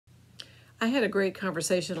I had a great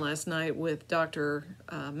conversation last night with Dr.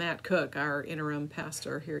 Matt Cook, our interim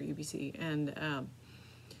pastor here at UBC, and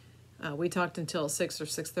we talked until 6 or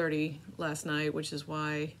 6:30 last night, which is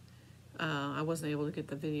why I wasn't able to get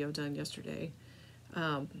the video done yesterday.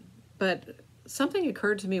 But something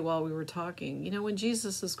occurred to me while we were talking. You know, when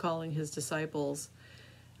Jesus is calling his disciples,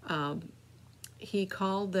 he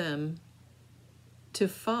called them to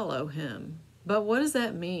follow him. But what does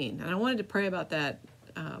that mean? And I wanted to pray about that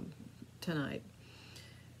tonight.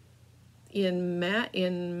 In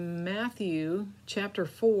Matthew chapter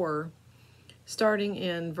 4, starting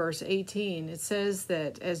in verse 18, it says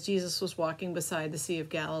that as Jesus was walking beside the Sea of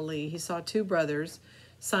Galilee, he saw two brothers,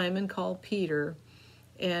 Simon called Peter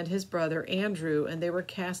and his brother Andrew, and they were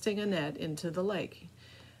casting a net into the lake.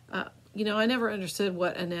 You know, I never understood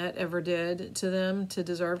what Annette ever did to them to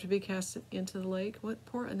deserve to be cast into the lake. What,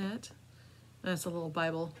 poor Annette? That's a little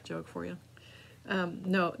Bible joke for you.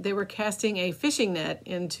 No, they were casting a fishing net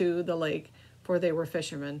into the lake, for they were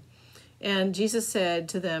fishermen. And Jesus said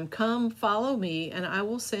to them, "Come, follow me, and I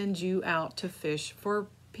will send you out to fish for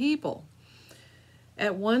people."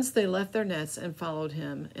 At once they left their nets and followed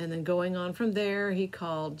him. And then going on from there, he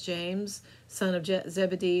called James, son of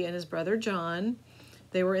Zebedee, and his brother John.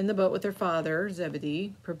 They were in the boat with their father,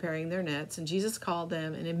 Zebedee, preparing their nets. And Jesus called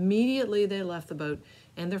them, and immediately they left the boat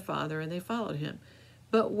and their father, and they followed him.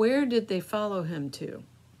 But where did they follow him to?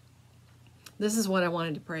 This is what I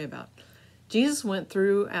wanted to pray about. Jesus went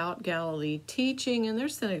throughout Galilee teaching in their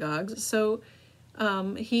synagogues, so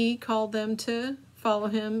he called them to follow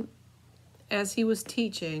him as he was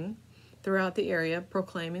teaching throughout the area,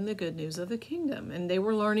 proclaiming the good news of the kingdom. And they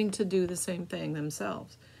were learning to do the same thing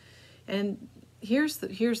themselves. And here's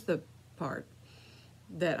the part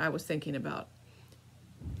that I was thinking about.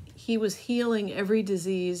 He was healing every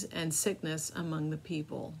disease and sickness among the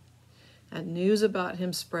people. And news about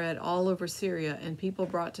him spread all over Syria, and people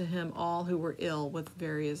brought to him all who were ill with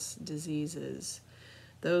various diseases,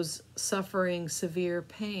 those suffering severe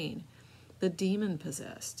pain, the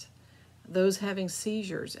demon-possessed, those having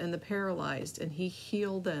seizures, and the paralyzed, and he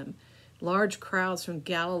healed them. Large crowds from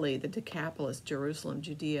Galilee, the Decapolis, Jerusalem,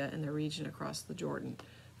 Judea, and the region across the Jordan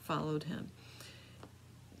followed him.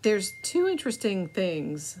 There's two interesting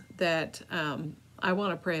things that I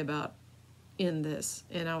want to pray about in this.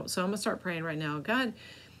 And so I'm going to start praying right now. God,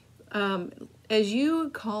 as you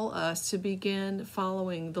call us to begin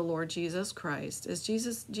following the Lord Jesus Christ, as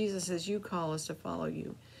Jesus, as you call us to follow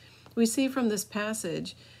you, we see from this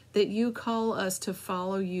passage that you call us to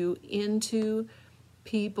follow you into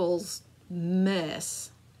people's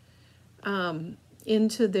mess,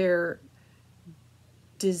 into their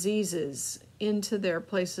diseases, into their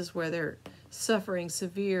places where they're suffering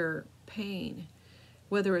severe pain,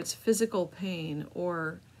 whether it's physical pain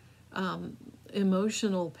or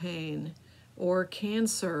emotional pain or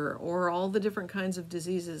cancer or all the different kinds of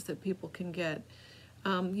diseases that people can get.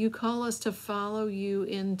 You call us to follow you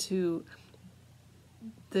into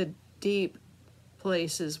the deep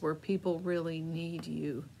places where people really need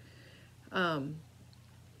you.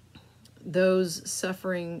 Those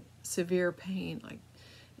suffering severe pain, like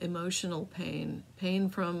emotional pain, pain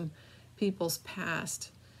from people's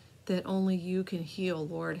past that only you can heal,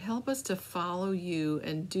 Lord. Help us to follow you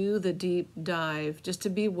and do the deep dive, just to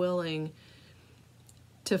be willing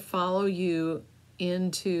to follow you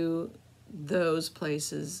into those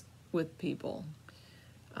places with people.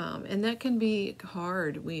 And that can be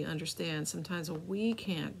hard, we understand. Sometimes we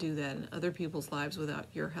can't do that in other people's lives without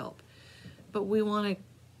your help. But we want to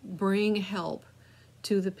bring help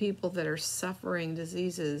to the people that are suffering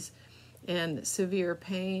diseases and severe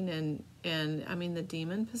pain and I mean the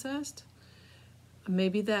demon-possessed.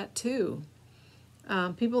 Maybe that too.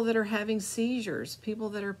 People that are having seizures, people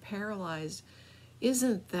that are paralyzed.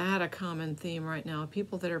 Isn't that a common theme right now?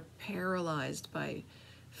 People that are paralyzed by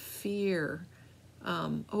fear,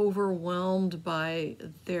 overwhelmed by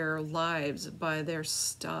their lives, by their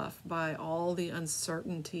stuff, by all the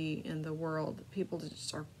uncertainty in the world. People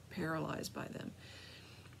just are paralyzed by them.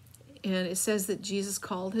 And it says that Jesus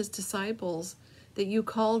called his disciples, that you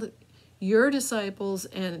called your disciples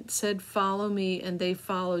and said, "Follow me," and they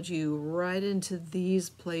followed you right into these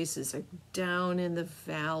places, like down in the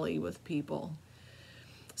valley with people.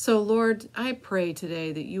 So, Lord, I pray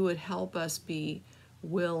today that you would help us be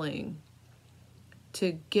willing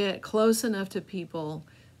to get close enough to people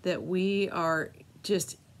that we are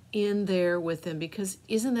just in there with them, because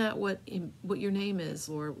isn't that what your name is,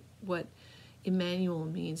 Lord? What Emmanuel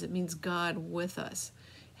means? It means God with us.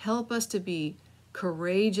 Help us to be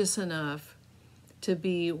courageous enough to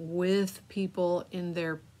be with people in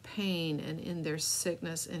their pain and in their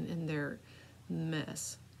sickness and in their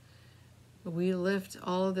mess. We lift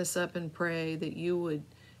all of this up and pray that you would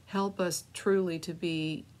help us truly to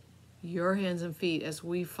be your hands and feet as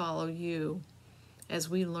we follow you, as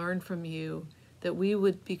we learn from you, that we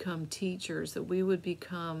would become teachers, that we would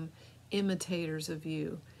become imitators of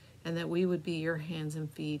you, and that we would be your hands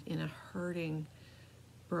and feet in a hurting,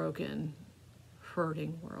 broken,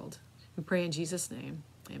 hurting world. We pray in Jesus' name.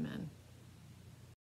 Amen.